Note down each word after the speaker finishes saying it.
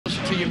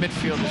to your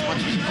midfield as much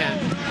as you can.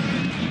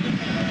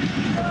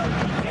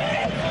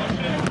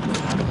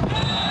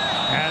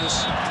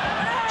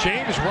 As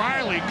James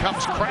Riley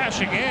comes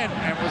crashing in,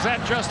 and was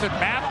that Justin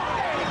Mapp?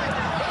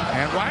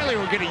 And Riley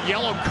will get a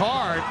yellow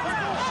card.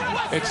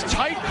 It's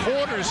tight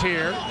quarters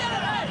here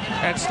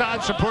at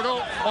Stade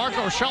Saputo.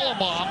 Marco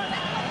Schalabam,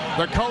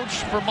 the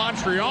coach for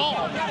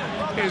Montreal,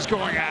 is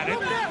going at it.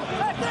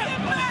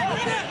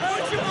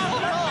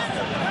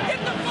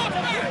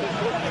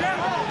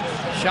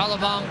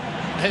 Schalabam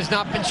has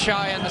not been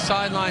shy on the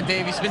sideline,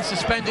 Dave. He's been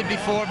suspended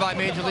before by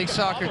Major League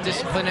Soccer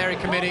Disciplinary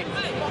Committee.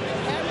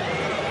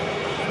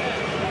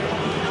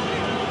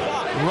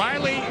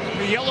 Riley,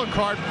 the yellow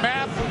card,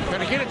 Mapp,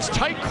 and again, it's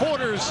tight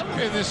quarters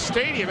in this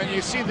stadium, and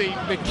you see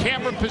the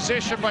camera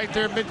position right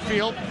there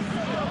midfield,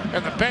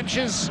 and the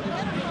benches.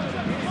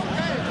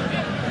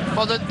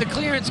 Well, the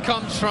clearance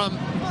comes from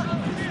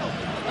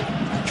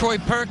Troy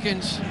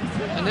Perkins,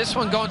 and this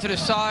one going to the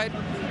side.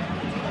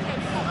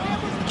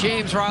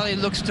 James Riley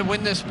looks to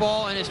win this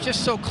ball, and it's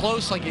just so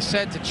close, like you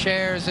said, to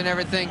chairs and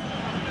everything.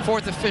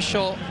 Fourth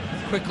official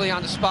quickly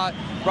on the spot.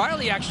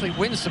 Riley actually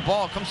wins the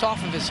ball, comes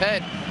off of his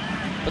head.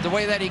 But the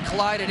way that he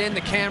collided in the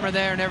camera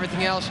there and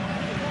everything else,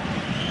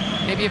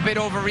 maybe a bit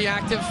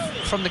overreactive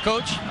from the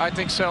coach. I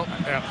think so.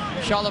 Yeah.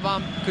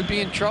 Schalabam could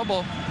be in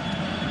trouble.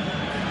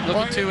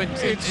 Looking to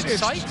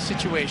incite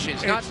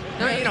situations. Not,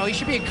 you know, he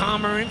should be a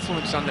calmer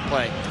influence on the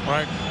play.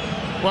 Right.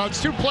 Well,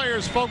 it's two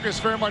players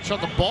focused very much on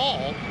the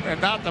ball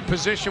and not the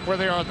position where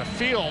they are on the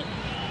field.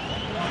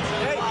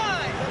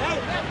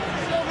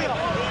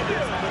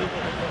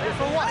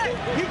 For what?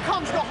 He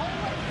comes the whole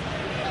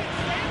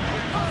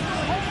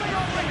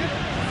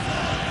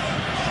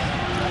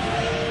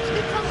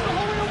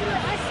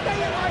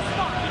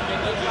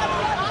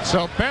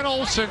So Ben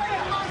Olsen,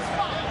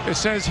 it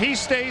says he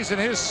stays in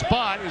his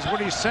spot, is what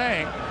he's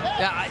saying.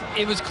 Yeah,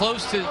 it was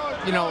close to,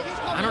 you know,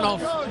 I don't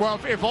know. Well,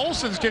 if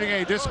Olsen's getting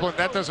any discipline,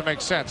 that doesn't make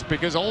sense,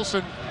 because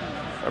Olsen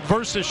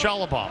versus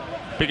Schalabam,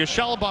 because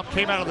Schalabam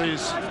came out of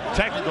his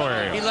technical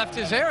area. He left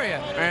his area,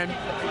 and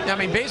I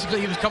mean, basically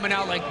he was coming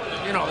out like,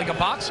 you know, like a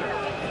boxer.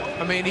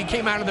 I mean, he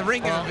came out of the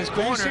ring of his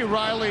corner. You see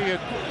Riley,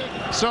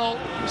 so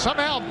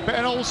somehow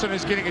Ben Olsen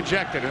is getting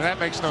ejected, and that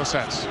makes no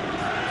sense.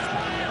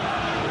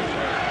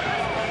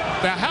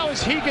 Now, how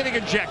is he getting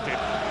ejected?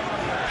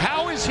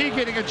 How is he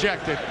getting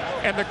ejected?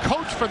 And the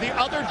coach for the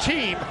other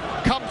team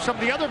comes from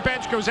the other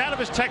bench, goes out of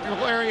his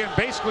technical area, and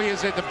basically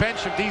is at the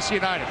bench of DC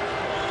United.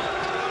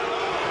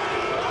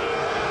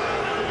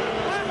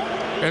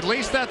 At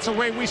least that's the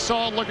way we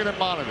saw looking at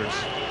monitors.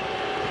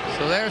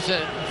 So there's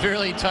a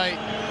really tight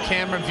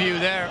camera view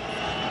there.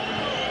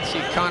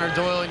 See Connor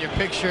Doyle in your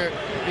picture.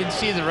 Didn't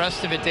see the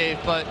rest of it, Dave,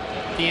 but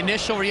the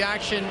initial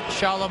reaction,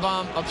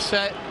 Schalabam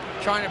upset,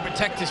 trying to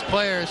protect his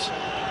players.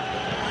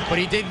 But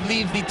he did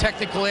leave the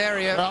technical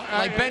area. Well,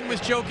 like Ben was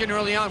joking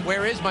early on,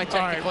 where is my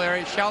technical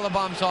area?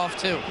 Schalabam's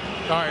off too.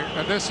 All right,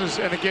 and this is,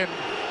 and again,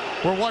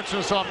 we're watching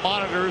this on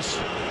monitors,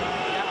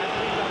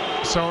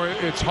 so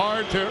it's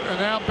hard to, and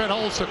now Ben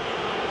Olsen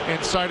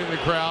inciting the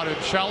crowd, and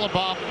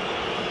Schalabam,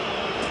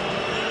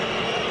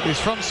 he's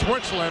from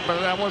Switzerland,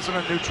 but that wasn't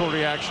a neutral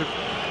reaction.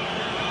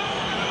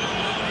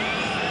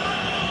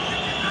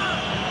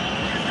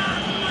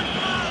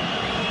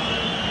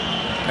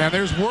 And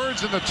there's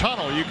words in the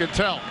tunnel, you can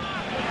tell.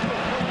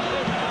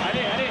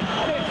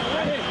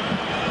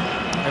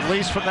 At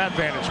least from that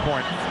vantage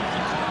point.